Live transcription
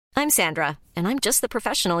I'm Sandra, and I'm just the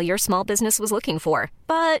professional your small business was looking for.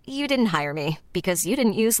 But you didn't hire me because you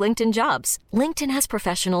didn't use LinkedIn Jobs. LinkedIn has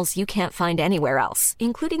professionals you can't find anywhere else,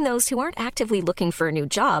 including those who aren't actively looking for a new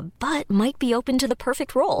job, but might be open to the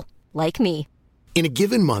perfect role, like me. In a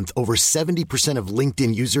given month, over 70% of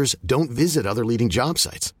LinkedIn users don't visit other leading job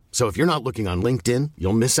sites. So if you're not looking on LinkedIn,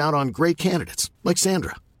 you'll miss out on great candidates like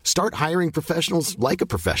Sandra. Start hiring professionals like a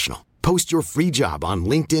professional. Post your free job on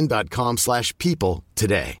linkedin.com/people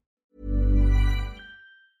today.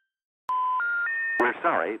 We're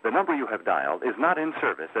sorry, the number you have dialed is not in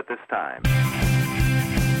service at this time.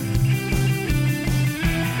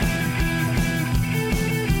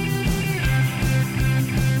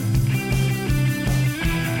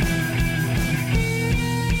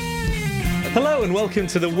 Hello and welcome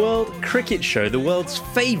to the World Cricket Show, the world's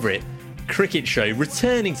favourite cricket show,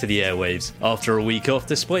 returning to the airwaves after a week off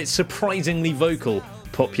despite surprisingly vocal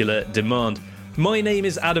popular demand. My name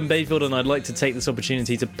is Adam Bayfield and I'd like to take this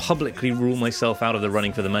opportunity to publicly rule myself out of the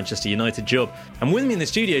running for the Manchester United job. And with me in the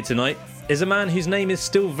studio tonight is a man whose name is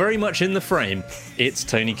still very much in the frame. It's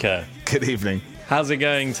Tony Kerr. Good evening. How's it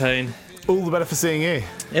going, Tone? All the better for seeing you.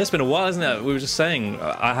 Yeah, it's been a while, hasn't it? We were just saying,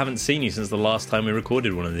 I haven't seen you since the last time we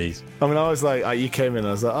recorded one of these. I mean, I was like, you came in and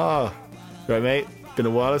I was like, right, mate, been a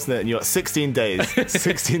while, isn't it? And you're 16 days.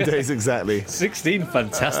 16 days exactly. 16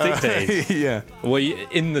 fantastic days. Yeah. Well,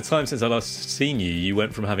 in the time since I last seen you, you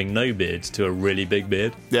went from having no beard to a really big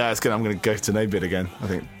beard. Yeah, it's good. I'm going to go to no beard again, I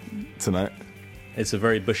think, tonight. It's a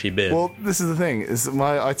very bushy beard. Well, this is the thing.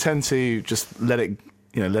 I tend to just let it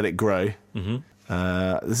grow.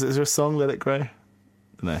 Mm-hmm. Is there a song, Let It Grow?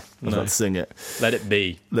 No, I was about to sing it. Let It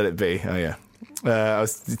Be. Let It Be, oh yeah. I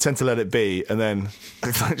tend to let it be, and then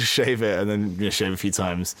just shave it, and then shave a few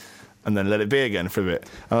times, and then let it be again for a bit.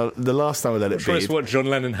 The last time I let it be... That's what John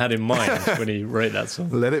Lennon had in mind when he wrote that song.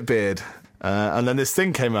 Let it beard. And then this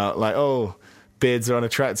thing came out, like, beards are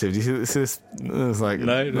unattractive. Do you see this? I was like...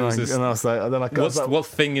 No, and I was like... What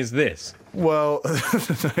thing is this? Well,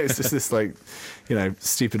 it's just this, like,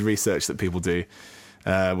 stupid research that people do.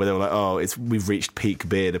 Where they were like, we've reached peak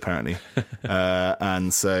beard apparently,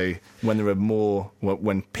 and so when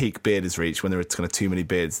when peak beard is reached, when there are kind of too many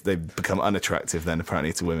beards, they become unattractive then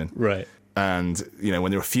apparently to women. Right. And when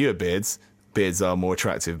there are fewer beards are more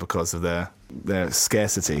attractive because of their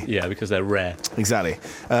scarcity. Yeah, because they're rare. Exactly.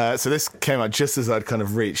 So this came out just as I'd kind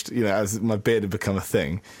of reached, as my beard had become a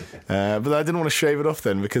thing. But I didn't want to shave it off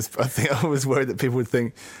then because I think I was worried that people would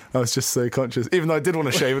think I was just so conscious, even though I did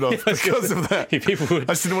want to shave it off because of that. People would, I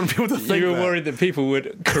just didn't want people to think you were worried that people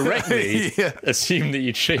would correctly assume that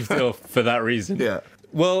you'd shaved it off for that reason. Yeah.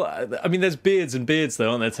 Well, I mean, there's beards and beards though,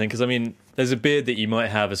 aren't there, Tim? Because, I mean, there's a beard that you might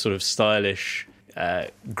have a sort of stylish...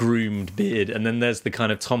 groomed beard, and then there's the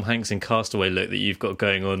kind of Tom Hanks in Castaway look that you've got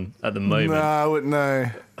going on at the moment. No, I wouldn't know.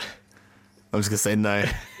 I'm just going to say no.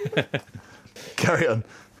 Carry on.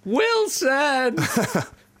 Wilson!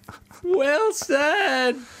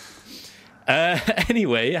 Wilson!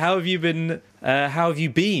 Anyway, how have you been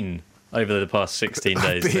over the past 16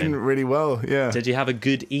 days? I've been really well, yeah. Did you have a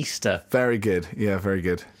good Easter? Very good, yeah, very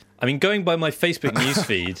good. I mean, going by my Facebook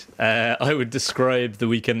newsfeed, I would describe the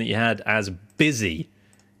weekend that you had as busy.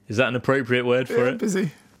 Is that an appropriate word for it?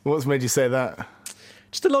 Busy. What's made you say that?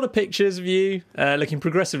 Just a lot of pictures of you looking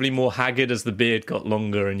progressively more haggard as the beard got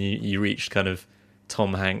longer and you reached kind of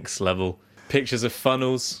Tom Hanks level. Pictures of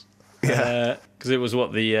funnels. Yeah. Because it was,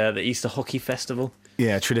 the Easter Hockey Festival?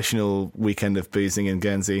 Yeah, traditional weekend of boozing in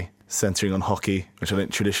Guernsey, centering on hockey, which I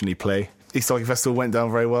don't traditionally play. Easter Hockey Festival went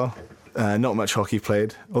down very well. Not much hockey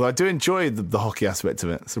played, although I do enjoy the hockey aspect of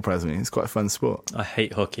it, surprisingly. It's quite a fun sport. I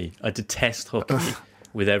hate hockey. I detest hockey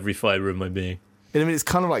with every fibre of my being. I mean, it's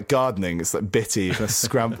kind of like gardening. It's like bitty, kind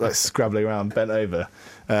of like scrabbling around, bent over.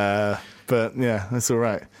 But yeah, that's all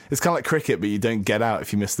right. It's kind of like cricket, but you don't get out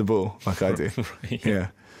if you miss the ball, like I do. Right. Yeah.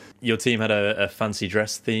 Your team had a fancy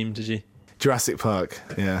dress theme, did you? Jurassic Park,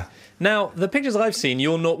 yeah. Now, the pictures I've seen,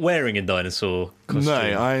 you're not wearing a dinosaur costume.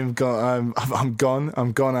 No, I'm gone.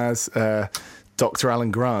 I'm gone as Dr. Alan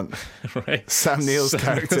Grant, right? Sam Neill's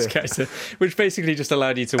character, which basically just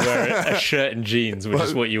allowed you to wear a shirt and jeans, which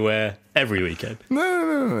is what you wear every weekend.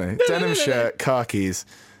 No. Denim shirt, khakis.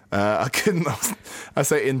 I couldn't. I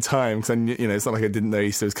say in time because it's not like I didn't know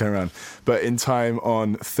Easter was coming around, but in time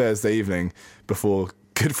on Thursday evening before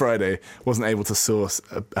Good Friday, wasn't able to source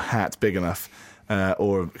a hat big enough.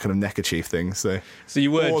 Or a kind of neckerchief thing. So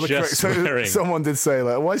you were just wearing... Someone did say,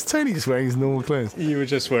 like, why is Tony just wearing his normal clothes? You were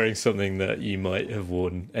just wearing something that you might have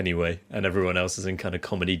worn anyway, and everyone else is in kind of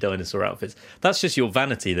comedy dinosaur outfits. That's just your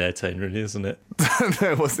vanity there, Tony, really, isn't it?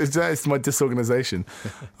 No, it's my disorganisation.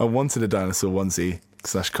 I wanted a dinosaur onesie,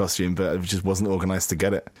 costume, but I just wasn't organised to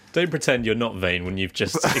get it. Don't pretend you're not vain when you've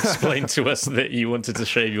just explained to us that you wanted to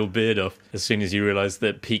shave your beard off as soon as you realised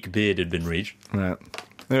that peak beard had been reached. Right.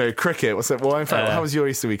 Anyway, cricket. What's up? Well, in fact, how was your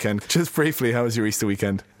Easter weekend? Just briefly, how was your Easter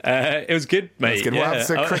weekend? It was good, mate. That's good. Yeah. What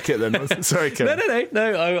happened to cricket then? Sorry, Ken.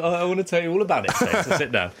 No. I want to tell you all about it. So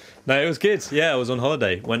sit down. No, it was good. Yeah, I was on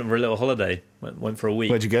holiday. Went for a little holiday. Went for a week.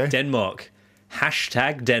 Where'd you go? Denmark.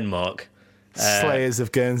 # Denmark. Slayers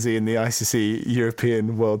of Guernsey in the ICC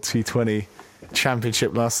European World T20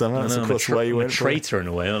 Championship last summer. That's, of course, where you went. I'm a traitor in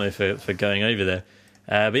a way, aren't I, for going over there.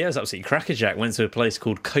 But yeah, it was absolutely crackerjack. Went to a place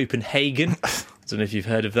called Copenhagen. I don't know if you've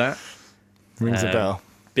heard of that. Rings a bell.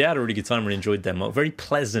 But yeah, I had a really good time. Really enjoyed Denmark. Very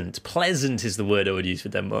pleasant. Pleasant is the word I would use for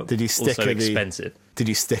Denmark. Did you stick also at the expensive? Did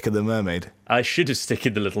you stick at the Mermaid? I should have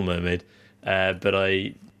stickered the Little Mermaid, but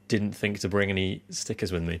I didn't think to bring any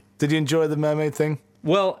stickers with me. Did you enjoy the Mermaid thing?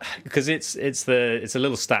 Well, because it's a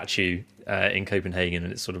little statue in Copenhagen,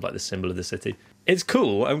 and it's sort of like the symbol of the city. It's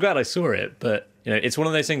cool. I'm glad I saw it, but it's one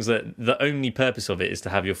of those things that the only purpose of it is to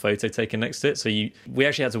have your photo taken next to it. So we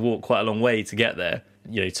actually had to walk quite a long way to get there.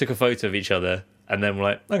 Took a photo of each other, and then we're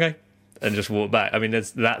like, okay, and just walked back. I mean,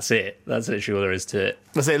 that's it. That's literally all there is to it.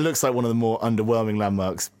 I say it looks like one of the more underwhelming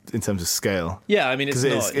landmarks in terms of scale. Yeah, I mean, it's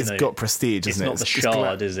not. It's got prestige, isn't it? It's not the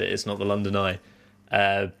Shard, is it? It's not the London Eye.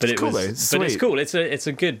 But it's cool, though. It's cool. It's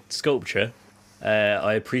a good sculpture.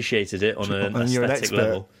 I appreciated it on an aesthetic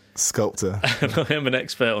level. Sculptor. I am an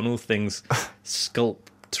expert on all things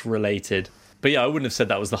sculpt related. But yeah, I wouldn't have said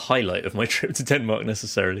that was the highlight of my trip to Denmark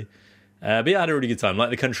necessarily. But yeah, I had a really good time. Like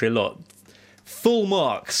the country a lot. Full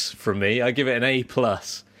marks from me. I give it an A+. Well,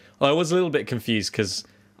 I was a little bit confused because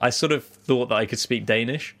I sort of thought that I could speak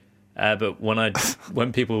Danish. But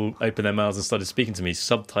when people opened their mouths and started speaking to me,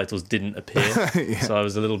 subtitles didn't appear. Yeah. So I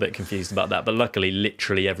was a little bit confused about that. But luckily,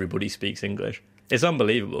 literally everybody speaks English. It's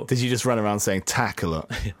unbelievable. Did you just run around saying tack a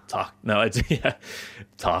lot? Tak. No, I do. Yeah,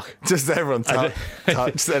 tak. Just everyone tak.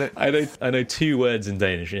 I know 2 words in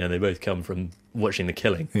Danish. They both come from watching The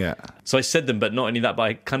Killing. Yeah. So I said them, but not only that, but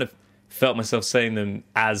I kind of felt myself saying them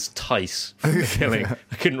as Tice from The Killing. Yeah.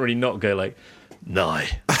 I couldn't really not go like,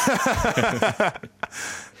 nej.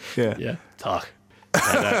 Yeah. Tak.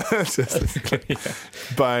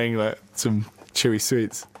 Buying like some chewy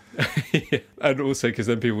sweets. Yeah. And also because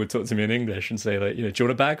then people would talk to me in English and say like, do you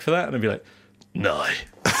want a bag for that? And I'd be like, no.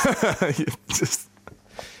 Just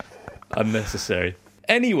unnecessary.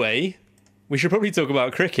 Anyway, we should probably talk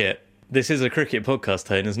about cricket. This is a cricket podcast,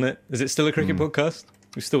 Tone, isn't it? Is it still a cricket podcast?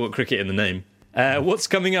 We've still got cricket in the name. What's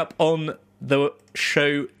coming up on the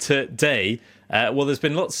show today? Well, there's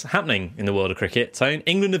been lots happening in the world of cricket, Tone.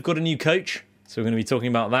 England have got a new coach, so we're going to be talking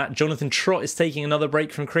about that. Jonathan Trott is taking another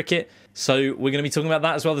break from cricket, so we're going to be talking about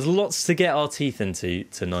that as well. There's lots to get our teeth into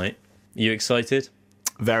tonight. Are you excited?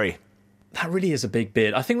 Very. That really is a big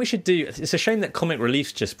bid. I think we should do... It's a shame that Comic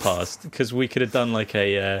Relief's just passed, because we could have done like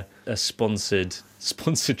a sponsored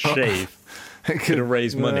shave. It could have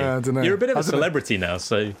raised money. I don't know. You're a bit of a celebrity now,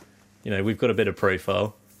 so we've got a bit of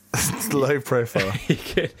profile. It's low profile.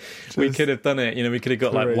 We could have done it. We could have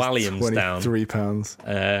got like Walliams down.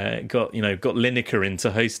 £23. Got Lineker in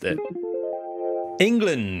to host it.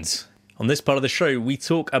 England. On this part of the show, we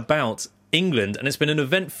talk about England, and it's been an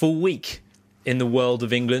eventful week in the world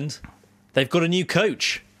of England. They've got a new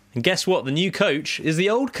coach, and guess what? The new coach is the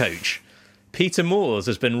old coach. Peter Moores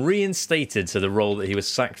has been reinstated to the role that he was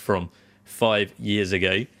sacked from 5 years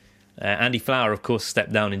ago. Andy Flower, of course,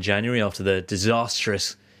 stepped down in January after the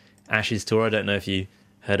disastrous Ashes tour. I don't know if you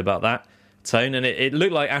heard about that, Tone. And it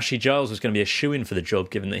looked like Ashley Giles was going to be a shoo-in for the job,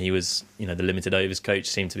 given that he was, the limited overs coach,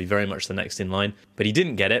 seemed to be very much the next in line. But he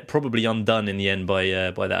didn't get it, probably undone in the end by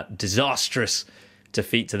that disastrous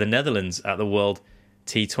defeat to the Netherlands at the World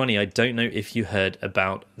T20. I don't know if you heard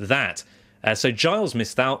about that. So Giles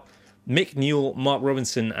missed out. Mick Newell, Mark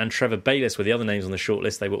Robinson and Trevor Bayliss were the other names on the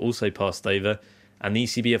shortlist. They were also passed over. And the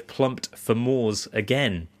ECB have plumped for Moores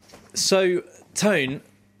again. So, Tone,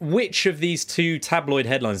 which of these 2 tabloid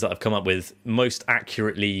headlines that I've come up with most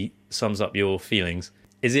accurately sums up your feelings?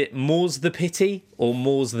 Is it More's the pity or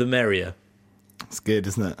More's the merrier? It's good,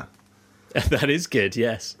 isn't it? That is good,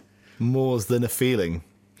 yes. More's than a feeling.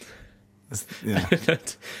 Yeah.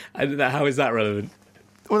 How is that relevant?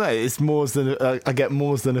 Well, no, it's More's than... I get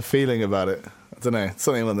More's than a feeling about it. I don't know,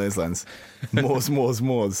 something along those lines. More's.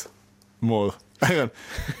 More. Hang on.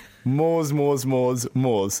 More's. Moors.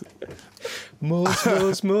 Moors. How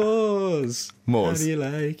do you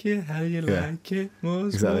like it? How do you like it?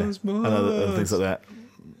 Moors, exactly. Moors. And other things like that.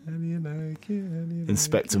 How do you like it?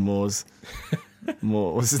 Inspector Moores.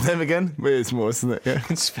 Moore. What's his name again? It's Moore, isn't it? Yeah.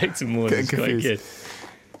 Inspector Moores is quite good.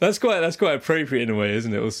 That's quite appropriate in a way,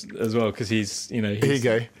 isn't it? As well, because he's. Here you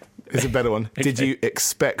go. Here's a better one. Okay. Did you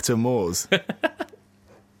expect a Moors?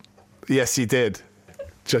 Yes, you did.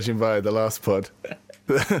 Judging by the last pod.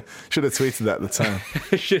 Should have tweeted that at the time.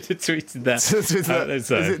 Should have tweeted that.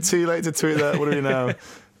 Is it too late to tweet that? What are we now?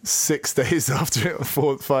 6 days after it,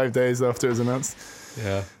 5 days after it was announced.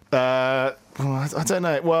 Yeah. I don't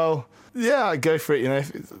know. Well, yeah, I'd go for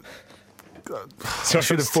it. So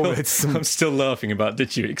I'm still laughing about.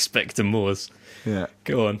 Did you expect a Moors? Yeah.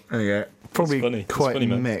 Go on. There you go. Probably quite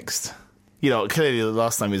mixed. Clearly the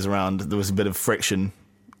last time he was around, there was a bit of friction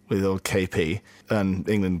with old KP, and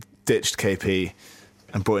England ditched KP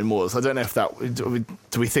and brought in Moors. I don't know if that.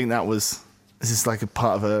 Do we think that was? Is this like a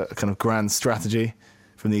part of a kind of grand strategy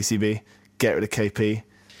from the ECB? Get rid of KP,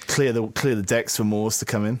 clear the decks for Moors to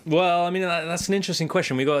come in. Well, I mean that's an interesting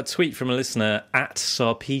question. We got a tweet from a listener at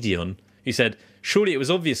Sarpedion who said, "Surely it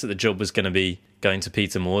was obvious that the job was going to be going to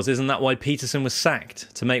Peter Moors. Isn't that why Peterson was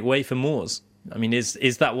sacked, to make way for Moors?" I mean, is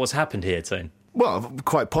that what's happened here, Tone? Well,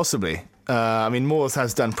 quite possibly. Moors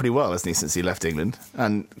has done pretty well, hasn't he, since he left England?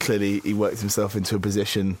 And clearly he worked himself into a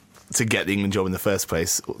position to get the England job in the first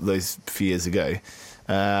place those few years ago.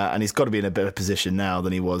 And he's got to be in a better position now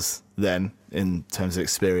than he was then in terms of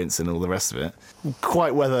experience and all the rest of it.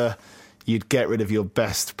 Quite whether you'd get rid of your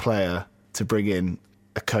best player to bring in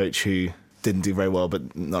a coach who didn't do very well,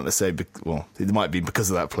 but not necessarily, it might be because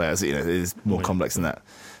of that player. So, it is more complex than that.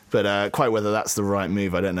 But quite whether that's the right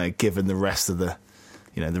move, I don't know, given the rest of the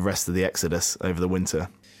exodus over the winter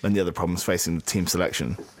and the other problems facing the team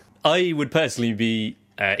selection. I would personally be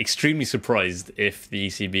extremely surprised if the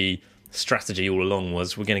ECB strategy all along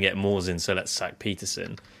was, we're going to get Moors in, so let's sack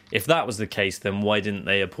Peterson. If that was the case, then why didn't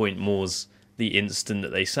they appoint Moors the instant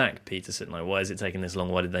that they sacked Peterson? Like, why is it taking this long?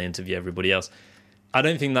 Why did they interview everybody else? I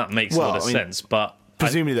don't think that makes a lot of sense. But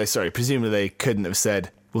presumably they couldn't have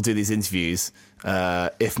said, we'll do these interviews.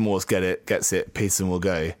 If Moors gets it, Peterson will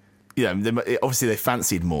go. Obviously they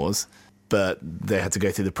fancied Moors, but they had to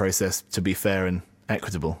go through the process to be fair and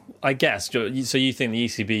equitable. I guess. So you think the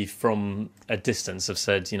ECB from a distance have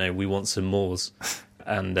said, we want some Moors,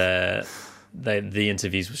 and the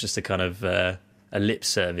interviews was just a kind of a lip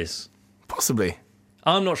service? Possibly.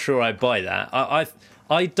 I'm not sure I buy that.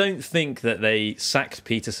 I don't think that they sacked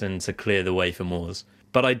Peterson to clear the way for Moors.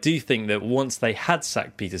 But I do think that once they had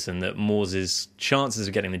sacked Peterson, that Moors' chances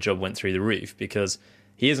of getting the job went through the roof, because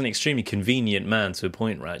he is an extremely convenient man to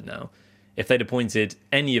appoint right now. If they'd appointed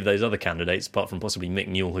any of those other candidates, apart from possibly Mick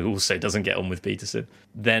Newell, who also doesn't get on with Peterson,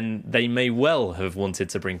 then they may well have wanted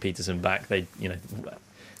to bring Peterson back. They,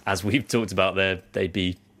 as we've talked about there, they'd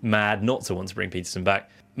be mad not to want to bring Peterson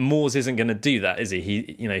back. Moors isn't going to do that, is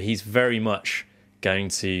he? He's very much going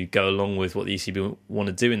to go along with what the ECB want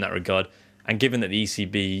to do in that regard. And given that the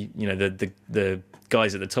ECB, the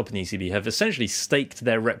guys at the top of the ECB have essentially staked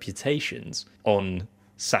their reputations on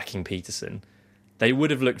sacking Peterson, they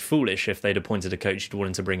would have looked foolish if they'd appointed a coach who'd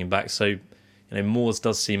wanted to bring him back. So, Moors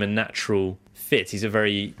does seem a natural fit. He's a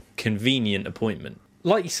very convenient appointment.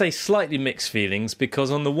 Like you say, slightly mixed feelings,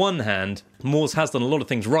 because on the one hand, Moors has done a lot of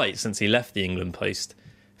things right since he left the England post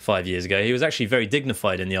 5 years ago. He was actually very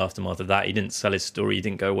dignified in the aftermath of that. He didn't sell his story. He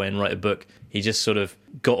didn't go away and write a book. He just sort of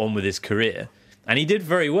got on with his career. And he did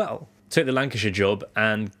very well. Took the Lancashire job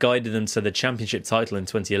and guided them to the championship title in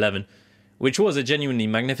 2011, which was a genuinely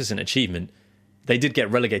magnificent achievement. They did get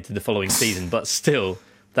relegated the following season, but still,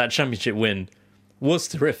 that championship win was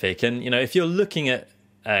terrific. And, if you're looking at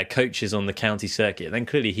coaches on the county circuit, then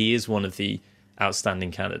clearly he is one of the outstanding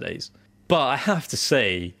candidates. But I have to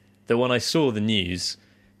say that when I saw the news,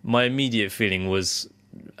 my immediate feeling was,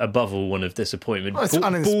 above all, one of disappointment,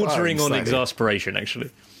 bordering on exasperation, actually.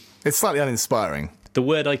 It's slightly uninspiring. The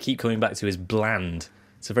word I keep coming back to is bland.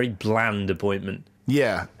 It's a very bland appointment.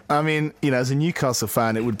 Yeah. I mean, as a Newcastle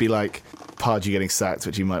fan, it would be like Pardew getting sacked,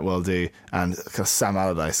 which he might well do, and kind of Sam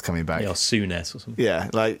Allardyce coming back. Yeah, or Souness or something. Yeah,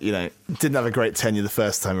 didn't have a great tenure the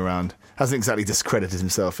first time around. Hasn't exactly discredited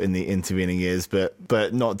himself in the intervening years, but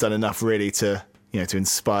not done enough really to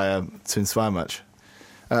inspire much.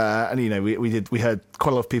 And we heard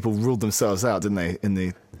quite a lot of people ruled themselves out, didn't they, in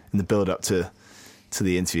the build up to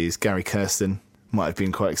the interviews. Gary Kirsten might have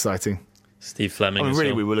been quite exciting. Steve Fleming.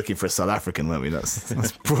 We were looking for a South African, weren't we? That's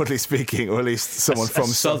broadly speaking, or at least someone from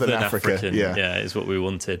Southern Africa. Yeah, is what we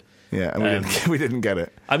wanted. Yeah, and we didn't get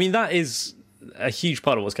it. I mean, that is a huge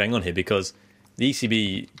part of what's going on here, because the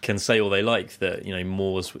ECB can say all they like that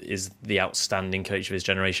Moors is the outstanding coach of his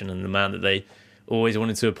generation and the man that they always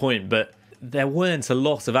wanted to appoint, but there weren't a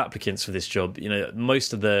lot of applicants for this job.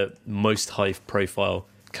 Most of the most high-profile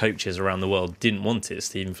coaches around the world didn't want it.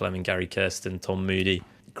 Stephen Fleming, Gary Kirsten, Tom Moody,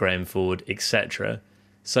 Graham Ford, etc.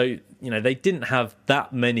 So, they didn't have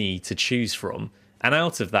that many to choose from. And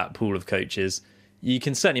out of that pool of coaches, you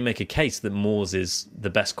can certainly make a case that Moores is the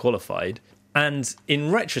best qualified. And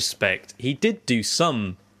in retrospect, he did do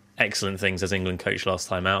some excellent things as England coach last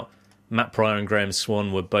time out. Matt Pryor and Graham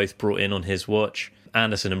Swan were both brought in on his watch.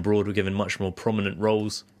 Anderson and Broad were given much more prominent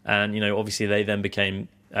roles. And, obviously they then became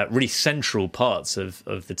really central parts of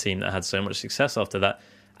the team that had so much success after that.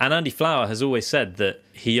 And Andy Flower has always said that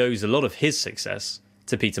he owes a lot of his success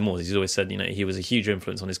to Peter Moores. He's always said, he was a huge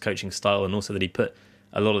influence on his coaching style, and also that he put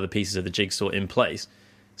a lot of the pieces of the jigsaw in place.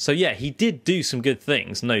 So yeah, he did do some good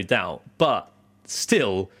things, no doubt. But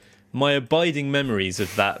still, my abiding memories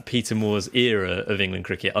of that Peter Moores era of England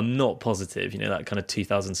cricket are not positive. That kind of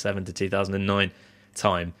 2007 to 2009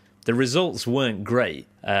 time. The results weren't great.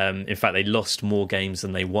 In fact, they lost more games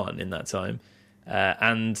than they won in that time.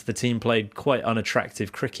 And the team played quite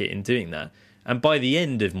unattractive cricket in doing that. And by the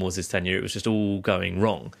end of Moores' tenure, it was just all going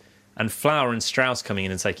wrong. And Flower and Strauss coming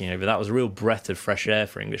in and taking over, that was a real breath of fresh air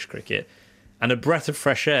for English cricket. And a breath of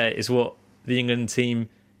fresh air is what the England team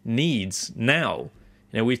needs now.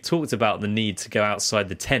 We've talked about the need to go outside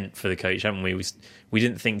the tent for the coach, haven't we? We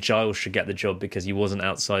didn't think Giles should get the job because he wasn't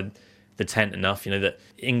outside the tent enough. That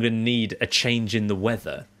England need a change in the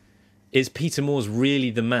weather. Is Peter Moores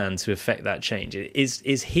really the man to effect that change?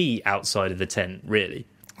 Is he outside of the tent, really?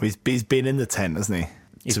 He's been in the tent, hasn't he?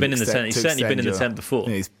 He's been in the tent. He's certainly been in the tent before.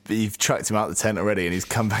 You've chucked him out the tent already, and he's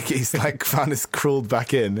come back. He's crawled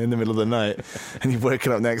back in the middle of the night, and you've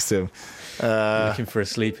woken up next to him, looking for a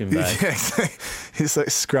sleeping bag. Yeah, he's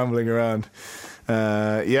scrambling around.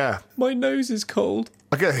 Yeah, my nose is cold.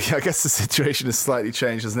 I guess the situation has slightly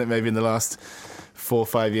changed, hasn't it? Maybe in the last 4 or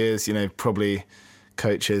 5 years, probably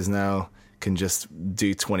coaches now can just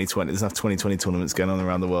do 2020. There's enough 2020 tournaments going on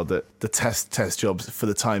around the world that the test jobs for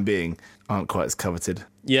the time being aren't quite as coveted.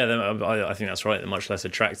 Yeah, I think that's right. They're much less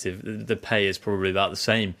attractive. The pay is probably about the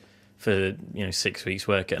same for 6 weeks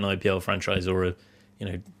work at an IPL franchise or a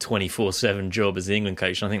 24/7 job as the England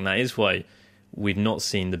coach. And I think that is why we've not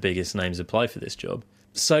seen the biggest names apply for this job.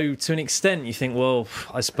 So to an extent, you think, well,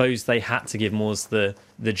 I suppose they had to give Moores the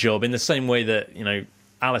job in the same way that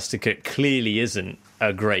Alistair Cook clearly isn't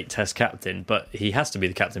a great Test captain, but he has to be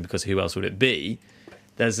the captain because who else would it be?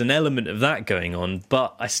 There's an element of that going on,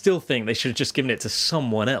 but I still think they should have just given it to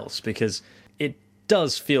someone else because it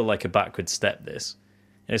does feel like a backward step, this.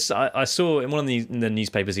 I saw in one of the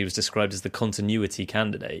newspapers he was described as the continuity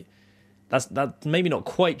candidate. That's maybe not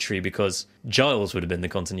quite true because Giles would have been the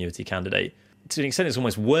continuity candidate. To an extent, it's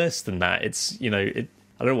almost worse than that. It's, I don't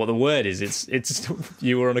know what the word is. It's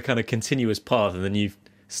you were on a kind of continuous path and then you've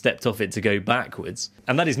stepped off it to go backwards.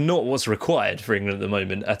 And that is not what's required for England at the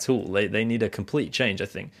moment at all. They need a complete change, I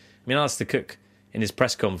think. I mean, Alistair Cook, in his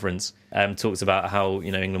press conference, talks about how,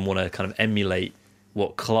 England want to kind of emulate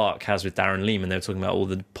what Clark has with Darren Lehmann. They were talking about all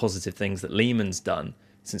the positive things that Lehmann's done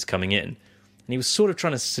since coming in. And he was sort of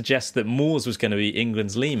trying to suggest that Moores was going to be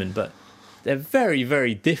England's Lehmann, but they're very,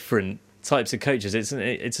 very different types of coaches.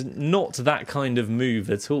 It's not that kind of move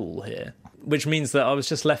at all here, which means that I was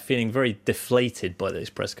just left feeling very deflated by those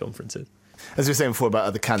press conferences. As we were saying before about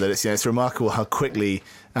other candidates, it's remarkable how quickly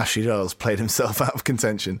Ashley Giles played himself out of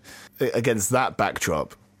contention. Against that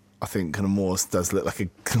backdrop, I think kind of Moores looks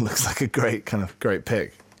like a great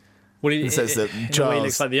pick. Well, in a way, he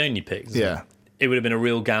looks like the only pick. Yeah. It would have been a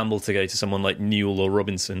real gamble to go to someone like Newell or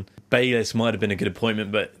Robinson. Bayliss might have been a good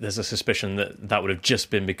appointment, but there's a suspicion that would have just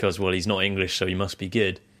been because, well, he's not English, so he must be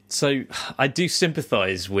good. So I do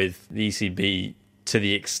sympathise with the ECB to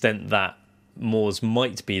the extent that Moores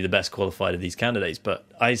might be the best qualified of these candidates, but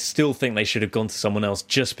I still think they should have gone to someone else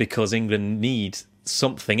just because England need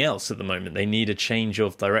something else at the moment. They need a change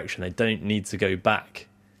of direction. They don't need to go back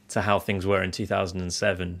to how things were in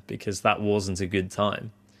 2007 because that wasn't a good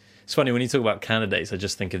time. It's funny, when you talk about candidates, I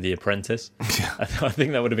just think of The Apprentice. Yeah. I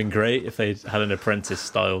think that would have been great if they had an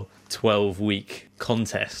Apprentice-style 12-week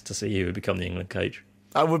contest to see who would become the England coach.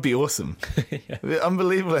 That would be awesome. Yeah.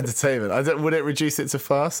 Unbelievable entertainment. Would it reduce it to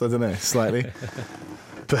farce? I don't know, slightly.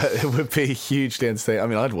 But it would be hugely entertaining. I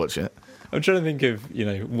mean, I'd watch it. I'm trying to think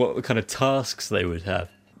of, what kind of tasks they would have.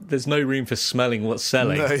 There's no room for smelling what's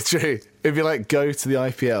selling. No, it's true. It'd be like, go to the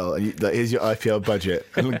IPL and here's your IPL budget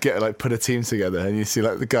and put a team together and you see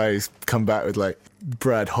the guys come back with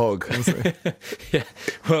Brad Hogg. Yeah.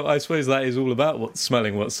 Well, I suppose that is all about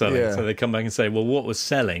smelling what's selling. Yeah. So they come back and say, well, what was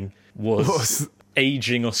selling was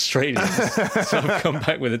ageing Australians. So I've come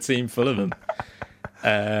back with a team full of them.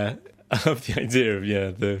 I love the idea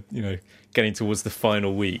of getting towards the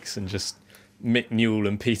final weeks and just Mick Newell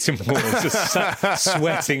and Peter Moore just sat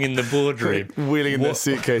sweating in the boardroom. Wheeling in their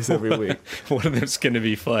suitcase every week. One of them's going to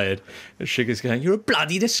be fired. And Sugar's going, "You're a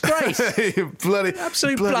bloody disgrace. You're bloody...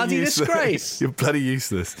 Absolute bloody disgrace. You're bloody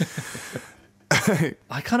useless.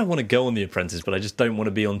 I kind of want to go on The Apprentice, but I just don't want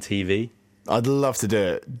to be on TV. I'd love to do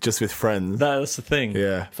it, just with friends. That's the thing.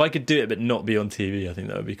 Yeah. If I could do it but not be on TV, I think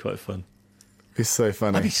that would be quite fun. It's so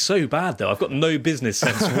funny. I'd be so bad, though. I've got no business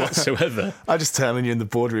sense whatsoever. I just turn on you in the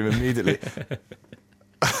boardroom immediately.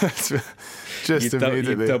 Just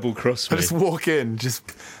immediately. You double-cross me. I just walk in, just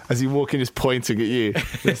as you walk in, just pointing at you.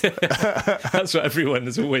 That's what everyone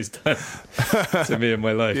has always done to me in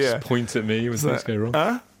my life. Yeah. Just point at me when things go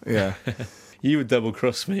wrong. Yeah. You would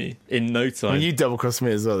double-cross me in no time. Well, you double-cross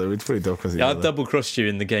me as well, though. We'd probably double-cross each other. I've double-crossed you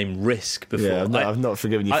in the game Risk before. Yeah, I've not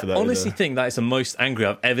forgiven you for that. I honestly think that is the most angry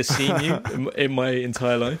I've ever seen you in my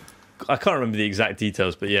entire life. I can't remember the exact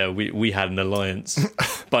details, but yeah, we had an alliance.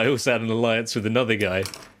 But I also had an alliance with another guy.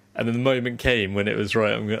 And then the moment came when it was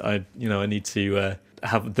right. I need to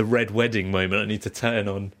have the red wedding moment. I need to turn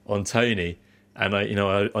on Tony, and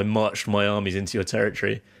I marched my armies into your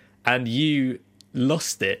territory, and you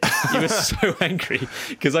lost it. You were so angry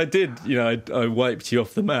because I did. I wiped you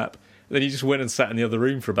off the map. Then you just went and sat in the other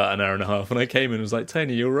room for about an hour and a half, and I came in and was like,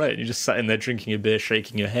 "Tony, you're right." And you just sat in there drinking a beer,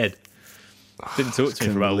 shaking your head. Didn't talk to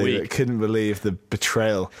me for about a week. Couldn't believe the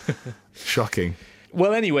betrayal. Shocking.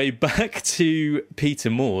 Well, anyway, back to Peter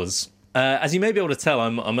Moores. As you may be able to tell,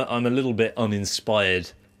 I'm a little bit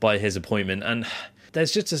uninspired by his appointment, and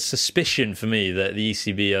there's just a suspicion for me that the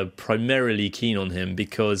ECB are primarily keen on him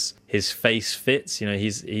because his face fits.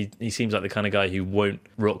 He seems like the kind of guy who won't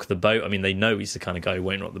rock the boat. I mean, they know he's the kind of guy who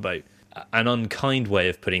won't rock the boat. An unkind way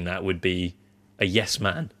of putting that would be a yes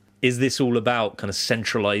man. Is this all about kind of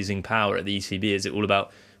centralising power at the ECB? Is it all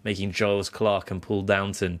about making Giles Clark and Paul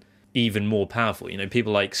Downton even more powerful?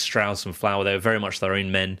 People like Strauss and Flower, they're very much their own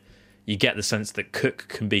men. You get the sense that Cook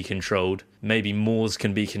can be controlled. Maybe Moores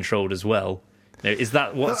can be controlled as well. Is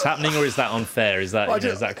that what's happening, or is that unfair? Is that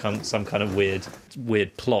is that some kind of weird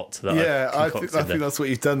plot that I think that's what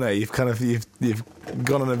you've done there. You've kind of you've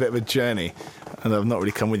gone on a bit of a journey, and I've not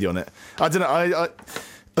really come with you on it. I don't know.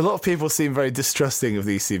 A lot of people seem very distrusting of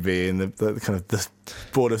the ECB and the kind of the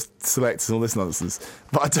board of selectors and all this nonsense.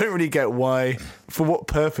 But I don't really get why. For what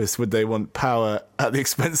purpose would they want power at the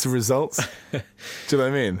expense of results? Do you know what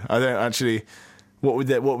I mean? I don't actually. What would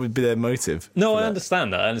be their motive? No, I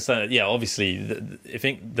understand that. I understand that. Yeah, obviously, I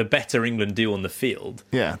think the better England do on the field,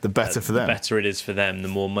 the better for them. The better it is for them, the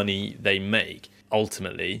more money they make,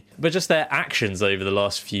 ultimately. But just their actions over the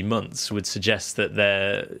last few months would suggest that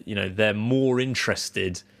they're more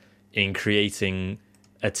interested in creating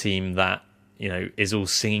a team that is all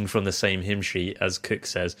singing from the same hymn sheet, as Cook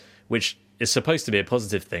says, which is supposed to be a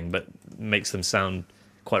positive thing, but makes them sound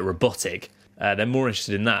quite robotic. They're more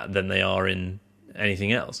interested in that than they are in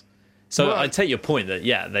anything else. So I take your point that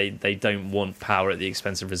they don't want power at the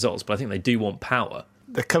expense of results, but I think they do want power.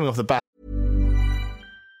 They're coming off the back.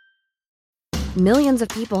 Millions of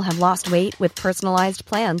people have lost weight with personalized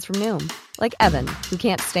plans from Noom, like Evan, who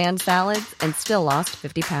can't stand salads and still lost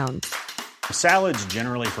 50 pounds. Salads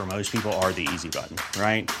generally for most people are the easy button,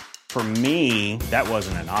 right? For me, that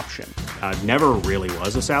wasn't an option. I never really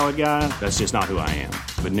was a salad guy. That's just not who I am.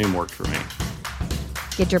 But Noom worked for me.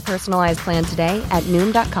 Get your personalized plan today at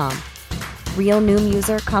Noom.com. Real Noom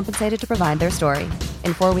user compensated to provide their story.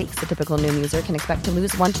 In 4 weeks, the typical Noom user can expect to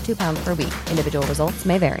lose 1 to 2 pounds per week. Individual results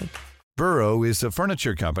may vary. Burrow is a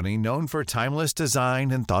furniture company known for timeless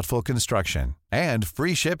design and thoughtful construction, and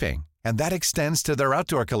free shipping. And that extends to their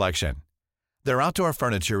outdoor collection. Their outdoor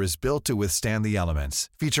furniture is built to withstand the elements,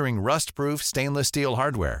 featuring rust-proof stainless steel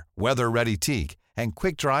hardware, weather-ready teak, and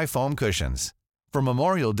quick-dry foam cushions. For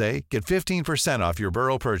Memorial Day, get 15% off your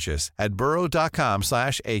Burrow purchase at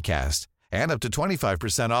burrow.com/ACAST and up to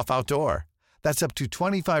 25% off outdoor. That's up to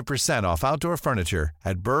 25% off outdoor furniture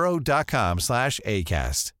at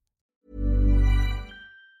burrow.com/ACAST.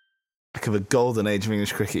 Like of a golden age of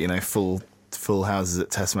English cricket, full houses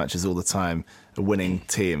at test matches all the time, a winning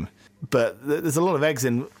team. But there's a lot of eggs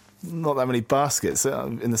in not that many baskets,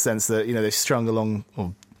 in the sense that, they've strung along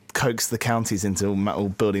or coaxed the counties into all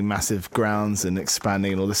building massive grounds and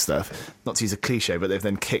expanding and all this stuff. Not to use a cliche, but they've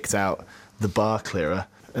then kicked out the bar clearer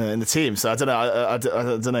in the team. So I don't know. I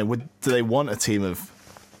don't know. Do they want a team of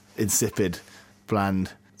insipid,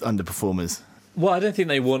 bland underperformers? Well, I don't think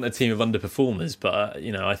they want a team of underperformers, but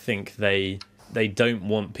I think they don't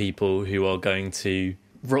want people who are going to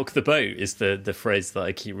rock the boat. Is the phrase that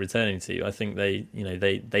I keep returning to. I think they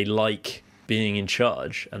like being in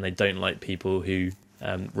charge, and they don't like people who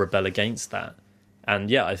rebel against that.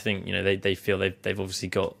 And I think they feel they've obviously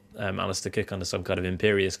got Alistair Cook under some kind of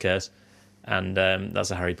imperious curse. And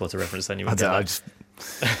that's a Harry Potter reference then.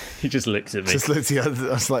 He just looked at me. Just looked at you.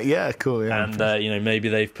 I was like, yeah, cool, yeah. And, maybe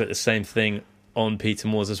they've put the same thing on Peter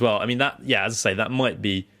Moores as well. I mean, as I say, that might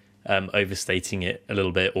be overstating it a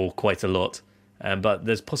little bit or quite a lot. But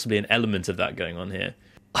there's possibly an element of that going on here.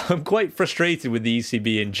 I'm quite frustrated with the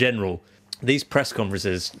ECB in general. These press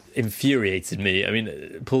conferences infuriated me. I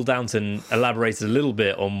mean, Paul Downton elaborated a little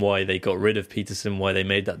bit on why they got rid of Peterson, why they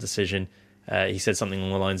made that decision. He said something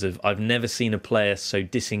along the lines of, I've never seen a player so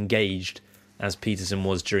disengaged as Peterson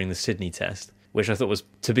was during the Sydney test, which I thought was,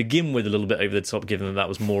 to begin with, a little bit over the top, given that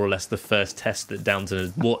was more or less the first test that Downton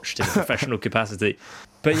had watched in a professional capacity.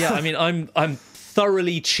 But yeah, I mean, I'm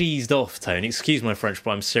thoroughly cheesed off, Tone. Excuse my French,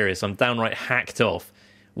 but I'm serious. I'm downright hacked off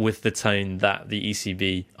with the tone that the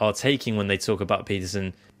ECB are taking when they talk about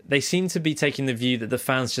Peterson. They seem to be taking the view that the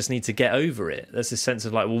fans just need to get over it. There's this sense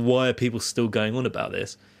of like, well, why are people still going on about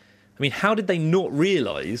this? I mean, how did they not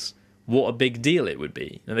realise what a big deal it would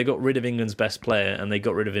be? They got rid of England's best player and they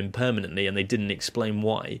got rid of him permanently and they didn't explain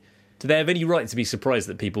why. Do they have any right to be surprised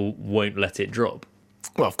that people won't let it drop?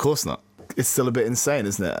 Well, of course not. It's still a bit insane,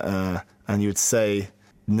 isn't it? And you would say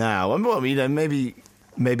now,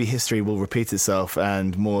 maybe history will repeat itself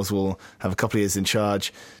and Moores will have a couple of years in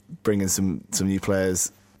charge, bring in some new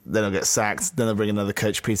players, then he'll get sacked, then they'll bring another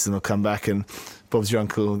coach, Peterson will come back and Bob's your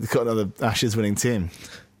uncle, you've got another Ashes winning team.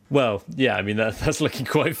 Well, yeah, I mean, that's looking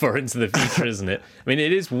quite far into the future, isn't it? I mean,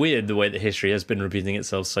 it is weird the way that history has been repeating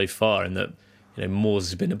itself so far, and that Moores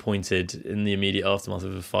has been appointed in the immediate aftermath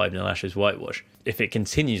of a 5-0 Ashes whitewash. If it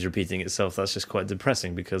continues repeating itself, that's just quite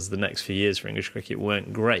depressing, because the next few years for English cricket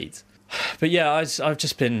weren't great. But yeah, I've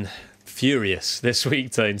just been furious this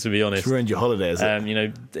week, Tone, to be honest. It's ruined your holiday, has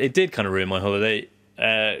it? It did kind of ruin my holiday.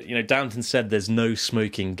 Downton said there's no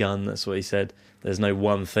smoking gun, that's what he said. There's no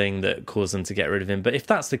one thing that caused them to get rid of him. But if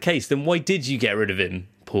that's the case, then why did you get rid of him,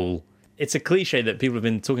 Paul? It's a cliche that people have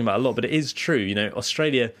been talking about a lot, but it is true.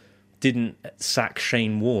 Australia didn't sack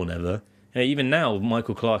Shane Warne ever. Even now,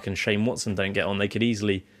 Michael Clarke and Shane Watson don't get on. They could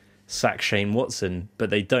easily sack Shane Watson, but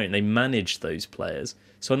they don't. They manage those players.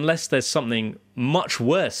 So unless there's something much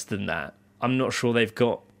worse than that, I'm not sure they've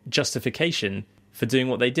got justification for doing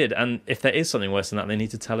what they did. And if there is something worse than that, they need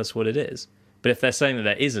to tell us what it is. But if they're saying that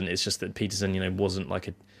there isn't, it's just that Peterson, wasn't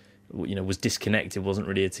was disconnected, wasn't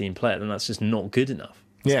really a team player, then that's just not good enough.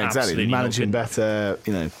 It's exactly. Manage him better,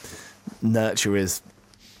 nurture his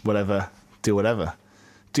whatever, do whatever.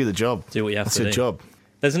 Do the job. Do what you have That's to do. your job.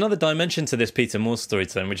 There's another dimension to this Peter Moore story,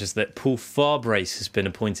 Tom, which is that Paul Farbrace has been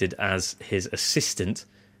appointed as his assistant.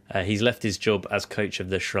 He's left his job as coach of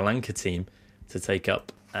the Sri Lanka team to take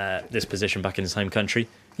up this position back in his home country.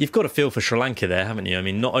 You've got a feel for Sri Lanka there, haven't you? I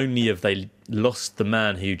mean, not only have they lost the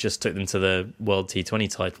man who just took them to the World T20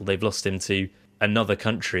 title, they've lost him to another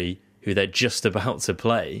country who they're just about to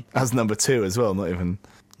play. As number 2 as well, not even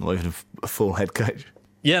a full head coach.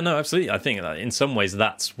 Yeah, no, absolutely. I think that in some ways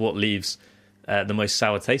that's what leaves the most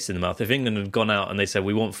sour taste in the mouth. If England had gone out and they said,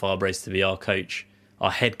 we want Farbrace to be our coach,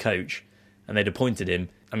 our head coach, and they'd appointed him,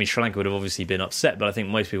 I mean, Sri Lanka would have obviously been upset, but I think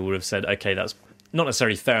most people would have said, okay, that's not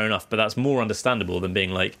necessarily fair enough, but that's more understandable than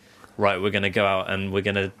being like, right, we're going to go out and we're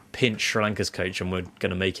going to pinch Sri Lanka's coach and we're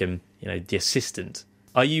going to make him, the assistant.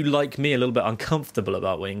 Are you, like me, a little bit uncomfortable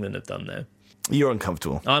about what England have done there? You're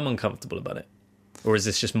uncomfortable. I'm uncomfortable about it. Or is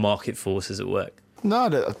this just market forces at work? No, I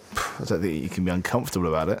don't think you can be uncomfortable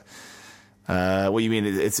about it. What you mean?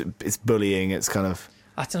 It's bullying. It's kind of.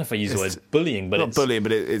 I don't know if I use the word bullying, but not bullying,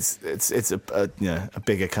 but it's a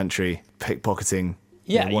bigger country pickpocketing.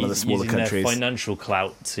 Yeah, one of the smaller using countries. Their financial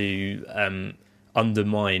clout to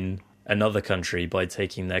undermine another country by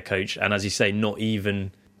taking their coach, and as you say, not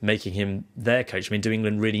even making him their coach. I mean, do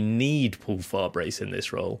England really need Paul Farbrace in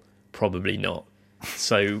this role? Probably not.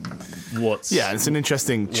 So what's... Yeah, it's an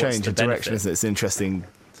interesting change of direction, isn't it? It's an interesting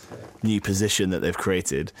new position that they've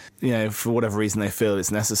created. For whatever reason they feel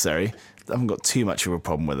it's necessary. I haven't got too much of a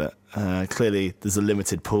problem with it. Clearly, there's a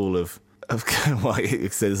limited pool of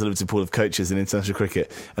there's a limited pool of coaches in international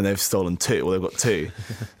cricket, and they've stolen 2. Well, they've got 2.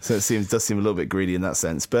 So it does seem a little bit greedy in that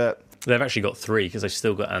sense. But they've actually got 3 because they've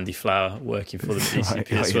still got Andy Flower working for the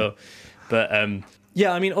ECB as well. But I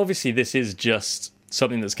mean, obviously this is just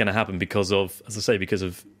something that's going to happen because of, as I say, because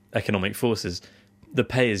of economic forces. The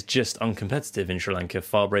pay is just uncompetitive in Sri Lanka.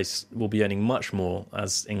 Farbrace will be earning much more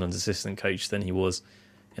as England's assistant coach than he was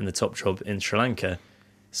in the top job in Sri Lanka.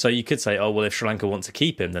 So you could say, oh, well, if Sri Lanka want to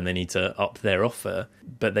keep him, then they need to up their offer.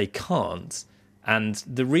 But they can't. And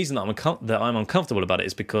the reason that I'm uncomfortable about it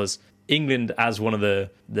is because England as one of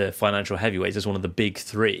the financial heavyweights, as one of the big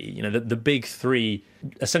three. You know, the big three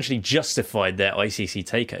essentially justified their ICC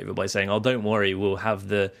takeover by saying, "Oh, don't worry, we'll have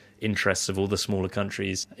the interests of all the smaller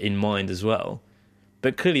countries in mind as well."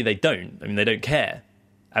 But clearly they don't. I mean, they don't care,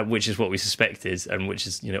 which is what we suspected, and which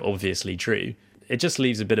is, you know, obviously true. It just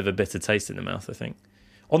leaves a bit of a bitter taste in the mouth, I think.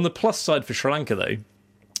 On the plus side for Sri Lanka, though,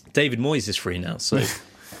 David Moyes is free now, so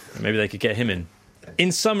maybe they could get him in.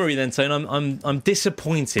 In summary, then, Tone, I'm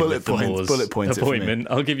disappointed with the Moors appointment.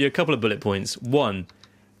 I'll give you a couple of bullet points. 1,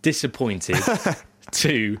 disappointed.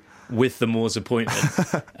 2, with the Moors appointment.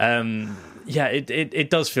 Yeah, it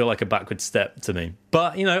does feel like a backward step to me.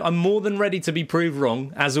 But, you know, I'm more than ready to be proved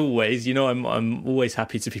wrong, as always. You know, I'm always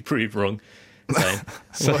happy to be proved wrong.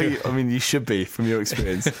 So Well, I mean, you should be, from your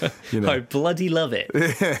experience. You know. I bloody love it.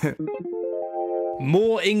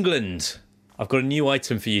 More England. I've got a new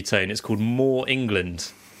item for you, Tone. It's called More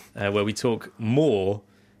England, where we talk more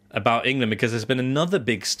about England, because there's been another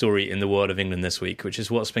big story in the world of England this week, which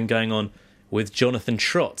is what's been going on with Jonathan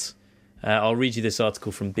Trott. I'll read you this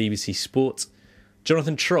article from BBC Sport.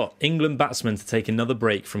 Jonathan Trott, England batsman to take another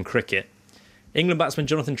break from cricket. England batsman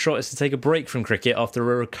Jonathan Trott is to take a break from cricket after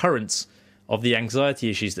a recurrence of the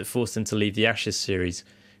anxiety issues that forced him to leave the Ashes series.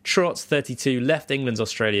 Trott, 32, left England's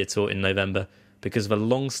Australia tour in November because of a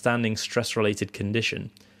long-standing stress-related condition.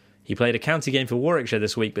 He played a county game for Warwickshire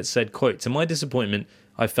this week but said, quote, "To my disappointment,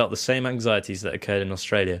 I felt the same anxieties that occurred in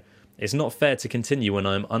Australia. It's not fair to continue when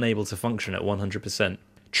I am unable to function at 100%.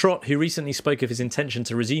 Trott, who recently spoke of his intention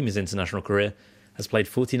to resume his international career, has played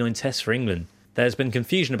 49 tests for England. There has been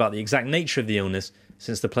confusion about the exact nature of the illness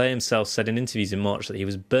since the player himself said in interviews in March that he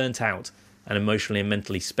was burnt out and emotionally and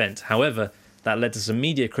mentally spent. However, that led to some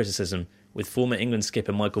media criticism, with former England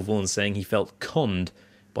skipper Michael Vaughan saying he felt conned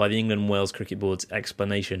by the England-Wales Cricket Board's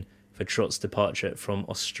explanation for Trott's departure from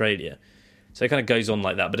Australia." So it kind of goes on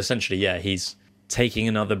like that, but essentially, yeah, he's taking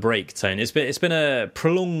another break, Tone. It's been a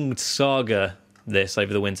prolonged saga, this,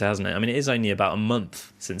 over the winter, hasn't it? I mean, it is only about a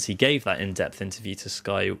month since he gave that in-depth interview to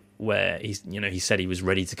Sky where he said he was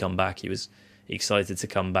ready to come back, he was excited to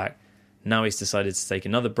come back. Now he's decided to take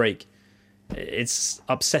another break. It's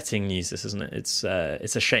upsetting news, this, isn't it? It's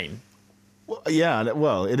a shame. Well, yeah,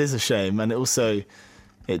 well, it is a shame, and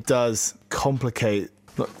it does complicate.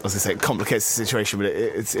 Not, I was going to say it complicates the situation, but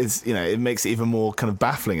it's you know, it makes it even more kind of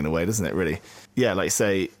baffling in a way, doesn't it? Really, yeah. Like,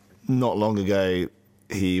 say, not long ago,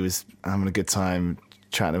 he was having a good time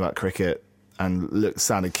chatting about cricket and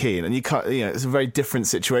sounded keen, and you can't. You know, it's a very different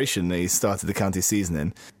situation that he started the county season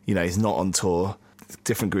in. You know, he's not on tour.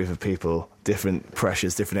 Different group of people, different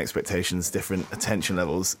pressures, different expectations, different attention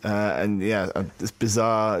levels, and yeah, it's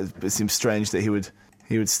bizarre. It seems strange that he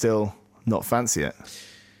would still not fancy it.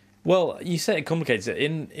 Well, you say it complicates it.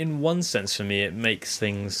 In one sense, for me, it makes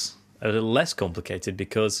things a little less complicated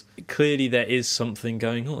because clearly there is something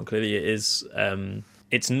going on. Clearly, it is.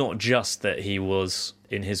 It's not just that he was,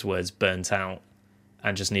 in his words, burnt out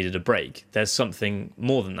and just needed a break. There's something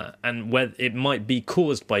more than that, and where it might be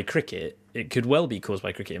caused by cricket. It could well be caused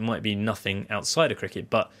by cricket. It might be nothing outside of cricket.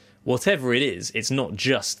 But whatever it is, it's not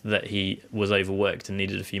just that he was overworked and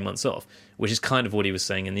needed a few months off, which is kind of what he was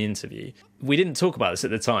saying in the interview. We didn't talk about this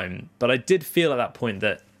at the time, but I did feel at that point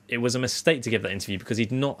that it was a mistake to give that interview because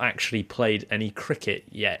he'd not actually played any cricket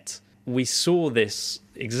yet. We saw this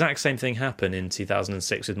exact same thing happen in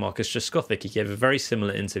 2006 with Marcus Trescothick. He gave a very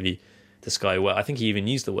similar interview to Sky where I think he even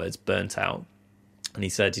used the words burnt out. And he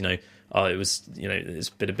said, it was, it's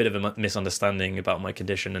been a bit of a misunderstanding about my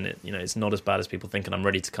condition, and it's not as bad as people think, and I'm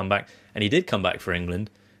ready to come back. And he did come back for England,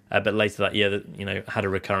 but later that year, had a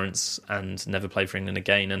recurrence and never played for England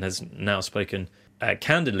again, and has now spoken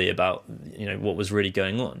candidly about what was really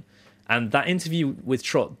going on. And that interview with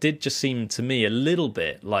Trott did just seem to me a little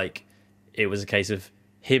bit like it was a case of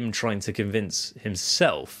him trying to convince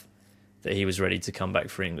himself that he was ready to come back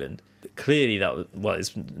for England. But clearly,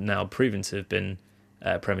 it's now proven to have been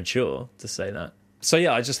premature to say that. So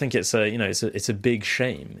yeah, I just think it's a big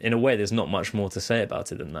shame. In a way, there's not much more to say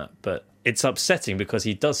about it than that. But it's upsetting because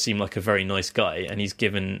he does seem like a very nice guy, and he's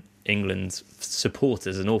given England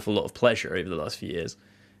supporters an awful lot of pleasure over the last few years.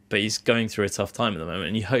 But he's going through a tough time at the moment,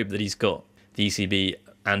 and you hope that he's got the ECB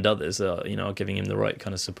and others are giving him the right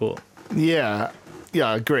kind of support. Yeah,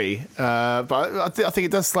 I agree. But I think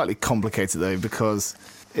it does slightly complicate it though, because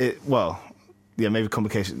maybe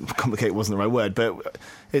complicate wasn't the right word, but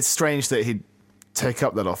it's strange that he'd take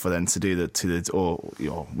up that offer then to do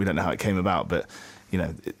we don't know how it came about, but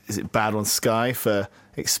is it bad on Sky for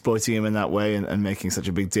exploiting him in that way and making such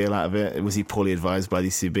a big deal out of it? Was he poorly advised by the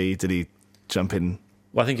ECB? Did he jump in?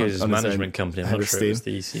 Well, I think it was his management company. I'm not sure it was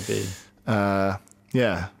the ECB.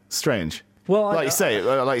 Yeah, strange. Well, like you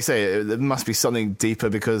say, there must be something deeper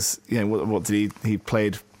because what did he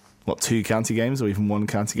played? What, 2 county games or even 1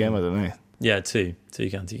 county game? I don't know. Yeah, two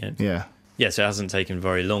county games. Yeah. Yeah, so it hasn't taken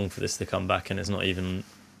very long for this to come back, and it's not even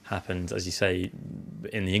happened, as you say,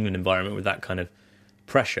 in the England environment with that kind of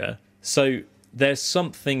pressure. So there's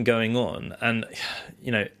something going on, and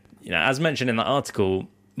as mentioned in that article,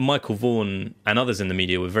 Michael Vaughan and others in the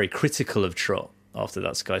media were very critical of Trott after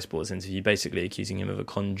that Sky Sports interview, basically accusing him of a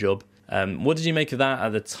con job. What did you make of that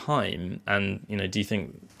at the time? And do you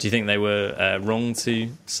think they were wrong to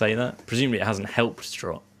say that? Presumably, it hasn't helped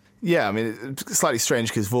Trott. Yeah, I mean, it's slightly strange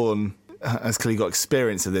because Vaughan has clearly got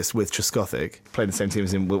experience of this with Trescothick. Played in the same team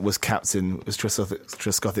as him, was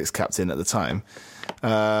Trescothic's captain at the time.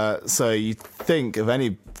 So you think of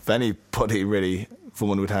anybody really,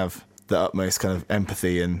 Vaughan would have the utmost kind of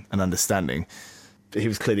empathy and understanding. But he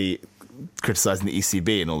was clearly criticising the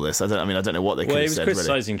ECB and all this. I don't know what they could have said. Well, he was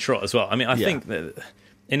criticising Trott as well. I mean, I think that,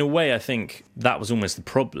 in a way, I think that was almost the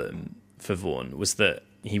problem for Vaughan, was that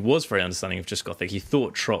he was very understanding of Trescothick. He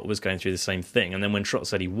thought Trott was going through the same thing. And then when Trott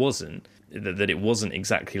said he wasn't, that it wasn't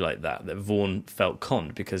exactly like that Vaughan felt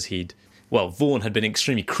conned because Vaughan had been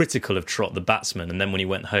extremely critical of Trott, the batsman. And then when he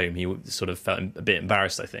went home, he sort of felt a bit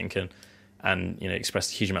embarrassed, I think, and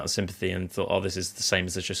expressed a huge amount of sympathy and thought, oh, this is the same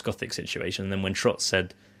as the Trescothick situation. And then when Trott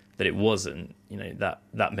said that it wasn't,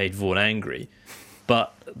 that made Vaughan angry.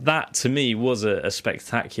 But that, to me, was a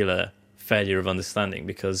spectacular failure of understanding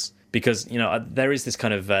because there is this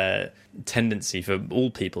kind of tendency for all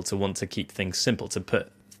people to want to keep things simple, to put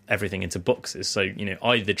everything into boxes. So,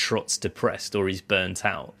 either Trott's depressed or he's burnt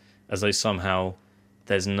out, as though somehow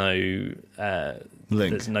there's no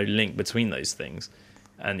link between those things.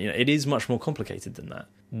 And it is much more complicated than that.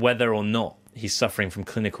 Whether or not he's suffering from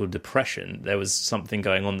clinical depression, there was something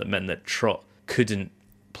going on that meant that Trott couldn't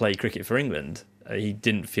play cricket for England. He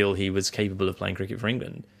didn't feel he was capable of playing cricket for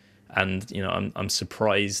England. And, I'm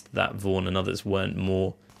surprised that Vaughan and others weren't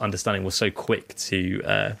more understanding, were so quick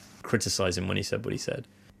to criticise him when he said what he said.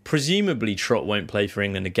 Presumably, Trott won't play for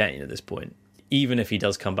England again at this point. Even if he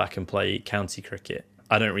does come back and play county cricket,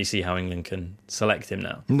 I don't really see how England can select him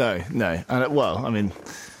now. No. And,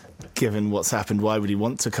 given what's happened, why would he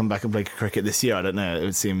want to come back and play cricket this year? I don't know.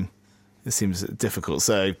 It seems difficult.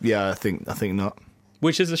 So, yeah, I think not.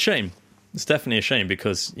 Which is a shame. It's definitely a shame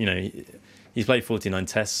because, he's played 49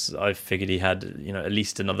 tests. I figured he had, at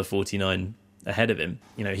least another 49 ahead of him.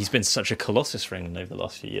 He's been such a colossus for England over the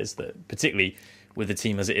last few years that, particularly with the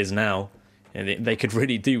team as it is now, they could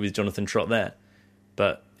really do with Jonathan Trott there.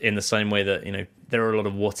 But in the same way that, there are a lot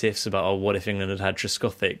of what-ifs about, what if England had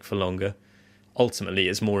Trescothick for longer? Ultimately,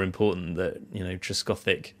 it's more important that,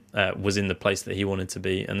 Trescothick was in the place that he wanted to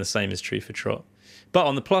be, and the same is true for Trott. But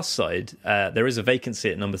on the plus side, there is a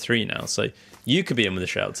vacancy at number 3 now, so you could be in with a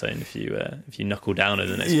shout, Tone, if you knuckle down over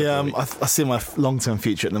the next couple of weeks. I see my long-term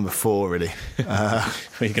future at number 4, really. You're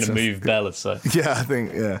going to move Bell, so. Yeah, I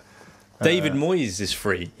think, yeah. David Moyes is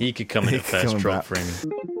free. He could come in at first drop for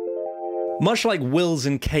England. Much like Will's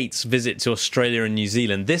and Kate's visit to Australia and New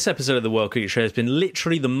Zealand, this episode of the World Cricket Show has been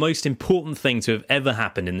literally the most important thing to have ever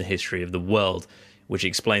happened in the history of the world, which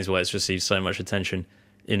explains why it's received so much attention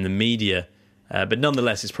in the media. But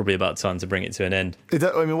nonetheless, it's probably about time to bring it to an end.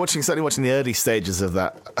 Certainly watching the early stages of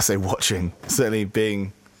that, I say watching, certainly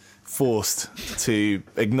being forced to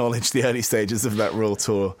acknowledge the early stages of that Royal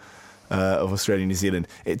Tour of Australia and New Zealand.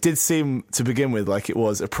 It did seem to begin with like it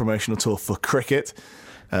was a promotional tour for cricket.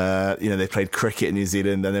 They played cricket in New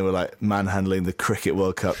Zealand, then they were like manhandling the Cricket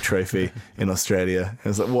World Cup trophy in Australia. It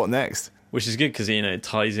was like, what next? Which is good because, it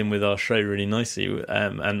ties in with our show really nicely.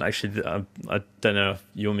 And actually, I don't know if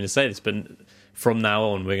you want me to say this, but from now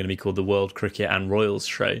on, we're going to be called the World Cricket and Royals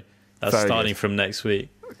Show. That's very starting good. From next week.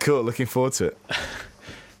 Cool, looking forward to it.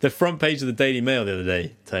 The front page of the Daily Mail the other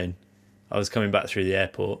day, Tane, I was coming back through the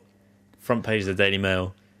airport. Front page of the Daily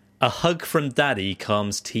Mail. A hug from Daddy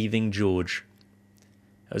calms teething George.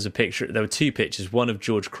 There was a picture. There were 2 pictures, one of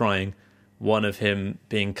George crying, one of him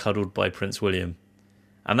being cuddled by Prince William.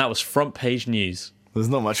 And that was front page news. There's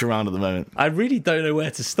not much around at the moment. I really don't know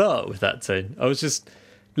where to start with that, Tone. I was just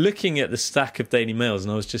looking at the stack of Daily Mails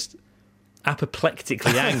and I was just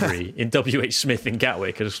apoplectically angry in W.H. Smith in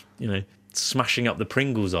Gatwick. I was, smashing up the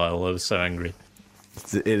Pringles aisle. I was so angry.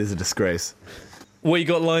 It is a disgrace. What you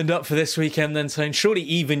got lined up for this weekend then, Tone? Surely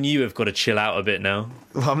even you have got to chill out a bit now.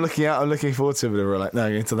 Well, I'm looking forward to a bit of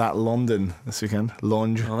going to that London this weekend.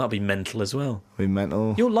 Lounge. Oh, that'll be mental as well. It'll be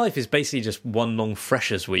mental. Your life is basically just one long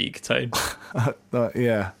Freshers week, Tone.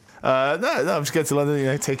 Yeah. No, I'm just going to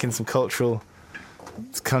London, taking some cultural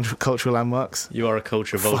landmarks. You are a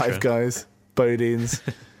culture vulture. Five Guys, Bodines.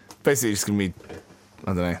 Basically just going to be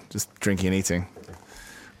I don't know, just drinking and eating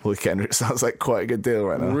all weekend. It sounds like quite a good deal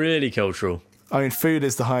right now. Really cultural. I mean, food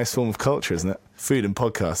is the highest form of culture, isn't it? Food and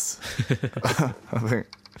podcasts. I think.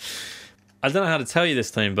 I don't know how to tell you this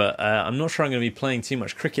time, but I'm not sure I'm going to be playing too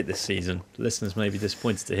much cricket this season. Listeners may be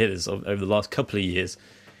disappointed to hear this. Over the last couple of years,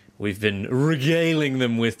 we've been regaling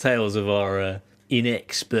them with tales of our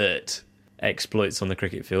inexpert exploits on the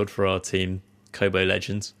cricket field for our team, Cobo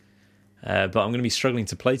Legends. But I'm going to be struggling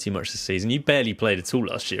to play too much this season. You barely played at all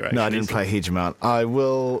last year, actually. No, I didn't play a huge amount. I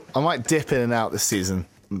might dip in and out this season,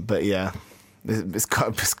 but yeah,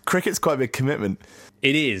 cricket's quite a big commitment.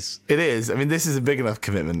 It is. It is. I mean, this is a big enough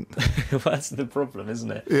commitment. Well, that's the problem, isn't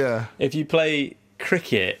it? Yeah. If you play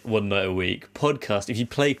cricket one night a week, if you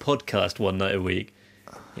play podcast one night a week,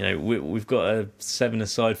 you know, we've got a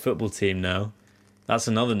 7-a-side football team now. That's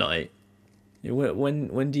another night.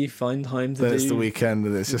 When do you find time to do... It's the weekend,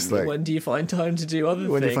 and it's just like... When do you find time to do other things?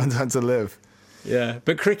 When do you find time to live? Yeah.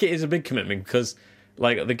 But cricket is a big commitment because...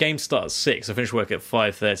 Like, the game starts at 6, I finish work at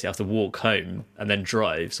 5:30, I have to walk home and then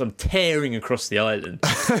drive. So I'm tearing across the island.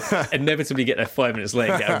 Inevitably get there 5 minutes late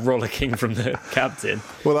and get a rollicking from the captain.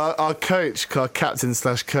 Well, our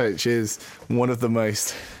captain/coach, is one of the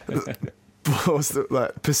most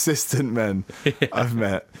persistent men I've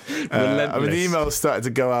met. I mean, the emails started to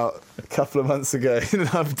go out a couple of months ago, and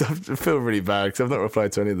I feel really bad because I've not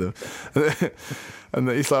replied to any of them. And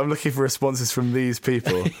he's like, I'm looking for responses from these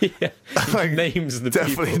people. Yeah, like, names the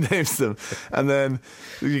definitely people. names them. And then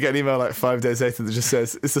you get an email like 5 days later that just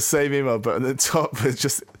says, it's the same email, but at the top it's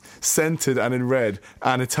just centered and in red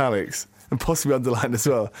and italics, and possibly underlined as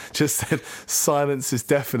well. Just said, silence is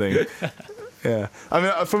deafening. Yeah. I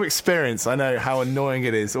mean, from experience, I know how annoying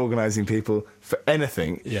it is organising people for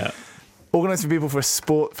anything. Yeah. Organising people for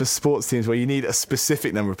sports teams where you need a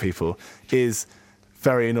specific number of people is...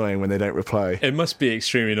 very annoying when they don't reply. It must be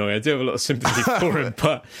extremely annoying. I do have a lot of sympathy for him,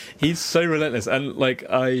 but he's so relentless. And like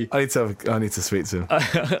I need to speak to him.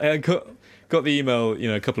 I got the email,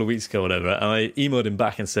 a couple of weeks ago or whatever, and I emailed him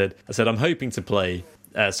back and said, I'm hoping to play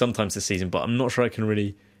sometimes this season, but I'm not sure I can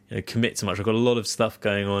really commit to much. I've got a lot of stuff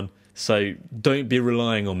going on, so don't be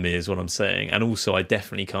relying on me is what I'm saying. And also, I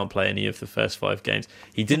definitely can't play any of the first 5 games.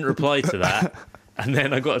 He didn't reply to that, and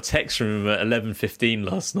then I got a text from him at 11:15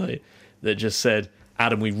 last night that just said,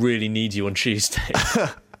 Adam, we really need you on Tuesday.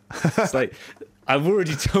 It's like, I've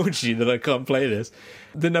already told you that I can't play this.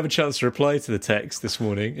 Didn't have a chance to reply to the text this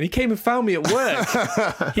morning. And he came and found me at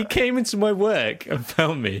work. He came into my work and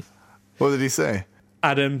found me. What did he say?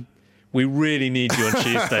 Adam, we really need you on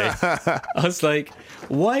Tuesday. I was like,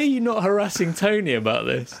 why are you not harassing Tony about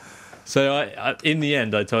this? So I in the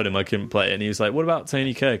end, I told him I couldn't play it. And he was like, what about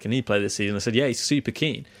Tony Kirk? Can he play this season? I said, yeah, he's super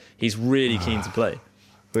keen. He's really keen to play.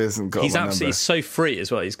 He's absolutely so free as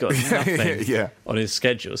well. He's got nothing on his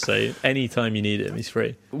schedule, so anytime you need him, he's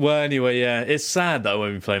free. Well, anyway, yeah, it's sad that I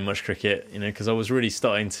won't be playing much cricket, because I was really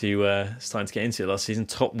starting to get into it last season.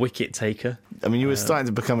 Top wicket taker. I mean, you were starting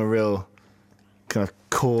to become a real kind of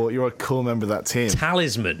core. You're a core member of that team.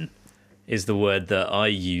 Talisman is the word that I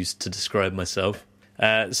used to describe myself.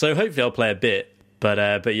 So hopefully I'll play a bit, but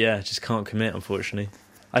yeah, just can't commit, unfortunately.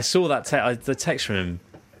 I saw that the text from him.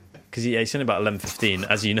 Because he sent about 11:15.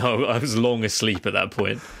 As you know, I was long asleep at that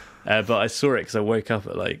point. But I saw it because I woke up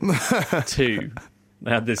at like 2. I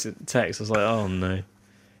had this text. I was like, oh no.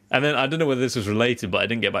 And then I don't know whether this was related, but I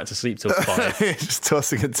didn't get back to sleep till 5. Just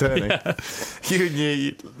tossing and turning. Yeah. You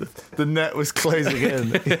knew the net was closing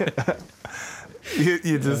in.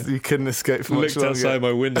 You couldn't escape from much longer. Looked outside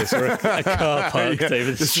my window, saw a car parked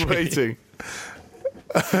over the just street. Waiting.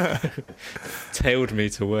 Tailed me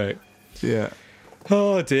to work. Yeah.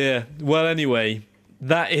 Oh dear. Well, anyway,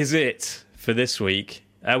 that is it for this week.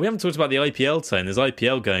 We haven't talked about the IPL, Tone. There's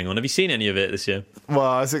IPL going on. Have you seen any of it this year?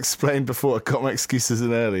 Well, as explained before, I got my excuses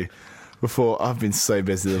in early. Before, I've been so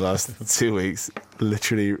busy the last 2 weeks.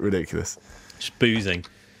 Literally ridiculous. Just boozing.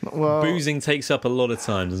 Well, boozing takes up a lot of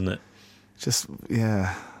time, doesn't it? Just,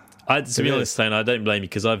 yeah. To be honest, Tone, I don't blame you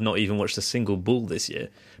because I've not even watched a single ball this year.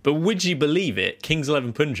 But would you believe it? Kings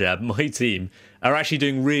 11 Punjab, my team, are actually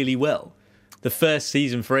doing really well. The first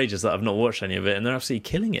season for ages that I've not watched any of it, and they're absolutely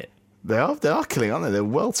killing it. They are killing, aren't they? They're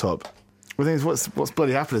well top. The thing is, what's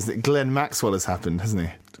bloody happened is that Glenn Maxwell has happened, hasn't he?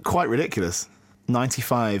 Quite ridiculous.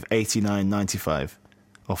 95, 89, 95.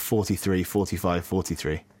 Or 43, 45,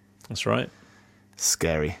 43. That's right.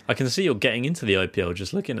 Scary. I can see you're getting into the IPL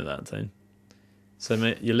just looking at that, Tone. So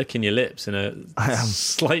you're licking your lips in a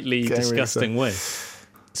slightly disgusting way.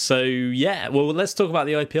 So, yeah, well, let's talk about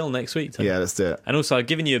the IPL next week, Tony. Yeah, let's do it. And also, I've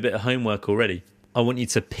given you a bit of homework already. I want you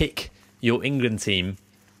to pick your England team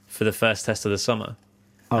for the first test of the summer.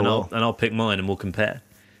 And I'll pick mine and we'll compare.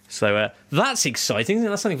 So that's exciting.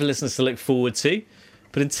 That's something for listeners to look forward to.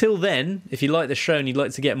 But until then, if you like the show and you'd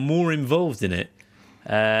like to get more involved in it,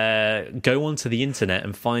 go onto the internet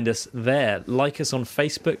and find us there. Like us on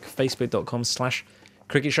Facebook,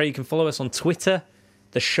 facebook.com/Cricket Show. You can follow us on Twitter.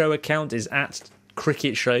 The show account is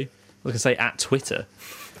 @Cricket Show. I was going to say @Twitter.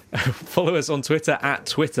 Follow us on Twitter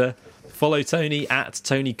 @Twitter. Follow Tony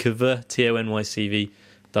 @TonyCover,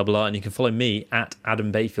 TonyCVRR, and you can follow me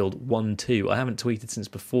 @AdamBayfield12. I haven't tweeted since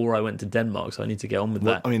before I went to Denmark, so I need to get on with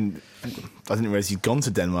that. I mean, I didn't realise you'd gone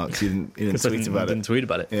to Denmark, so you didn't tweet about it. I didn't tweet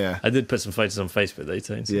about it. Yeah. I did put some photos on Facebook though,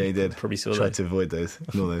 Tony. So yeah, you did. Probably saw Tried those. to avoid those.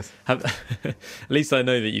 Ignore those. At least I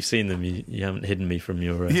know that you've seen them. You haven't hidden me from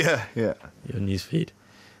your your news feed.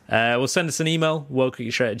 Well, send us an email,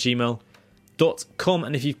 worldcricketshow@gmail.com,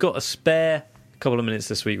 and if you've got a spare couple of minutes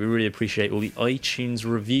this week, we really appreciate all the iTunes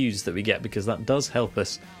reviews that we get, because that does help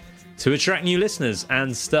us to attract new listeners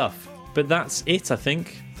and stuff. But that's it, I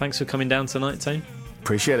think. Thanks for coming down tonight, Tone.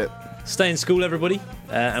 Appreciate it. Stay in school, everybody,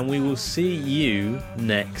 and we will see you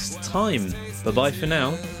next time. Bye-bye for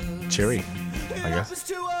now. Cheery, I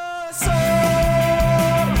guess.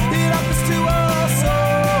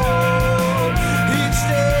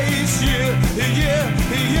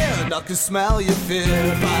 I can smell your fear.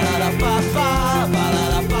 Ba-da-da-ba-ba,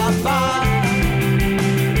 ba-da-da-ba-ba.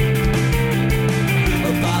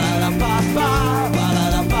 Ba-da-da-ba-ba,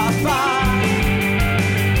 ba-da-da-ba-ba.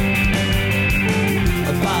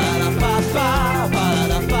 Ba-da-da-ba-ba,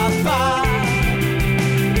 ba-da-da-ba-ba.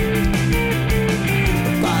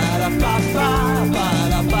 Ba-da-da-ba-ba,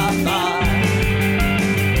 ba-da-da-ba-ba.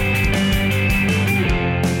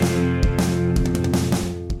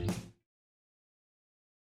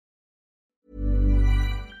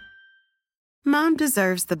 Mom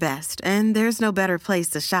deserves the best, and there's no better place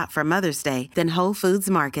to shop for Mother's Day than Whole Foods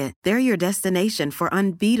Market. They're your destination for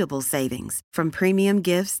unbeatable savings, from premium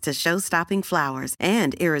gifts to show-stopping flowers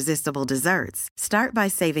and irresistible desserts. Start by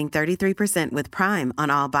saving 33% with Prime on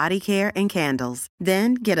all body care and candles.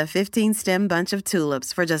 Then get a 15-stem bunch of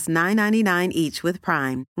tulips for just $9.99 each with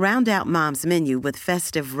Prime. Round out Mom's menu with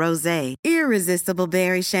festive rosé, irresistible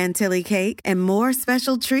berry chantilly cake, and more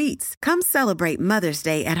special treats. Come celebrate Mother's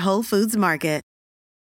Day at Whole Foods Market.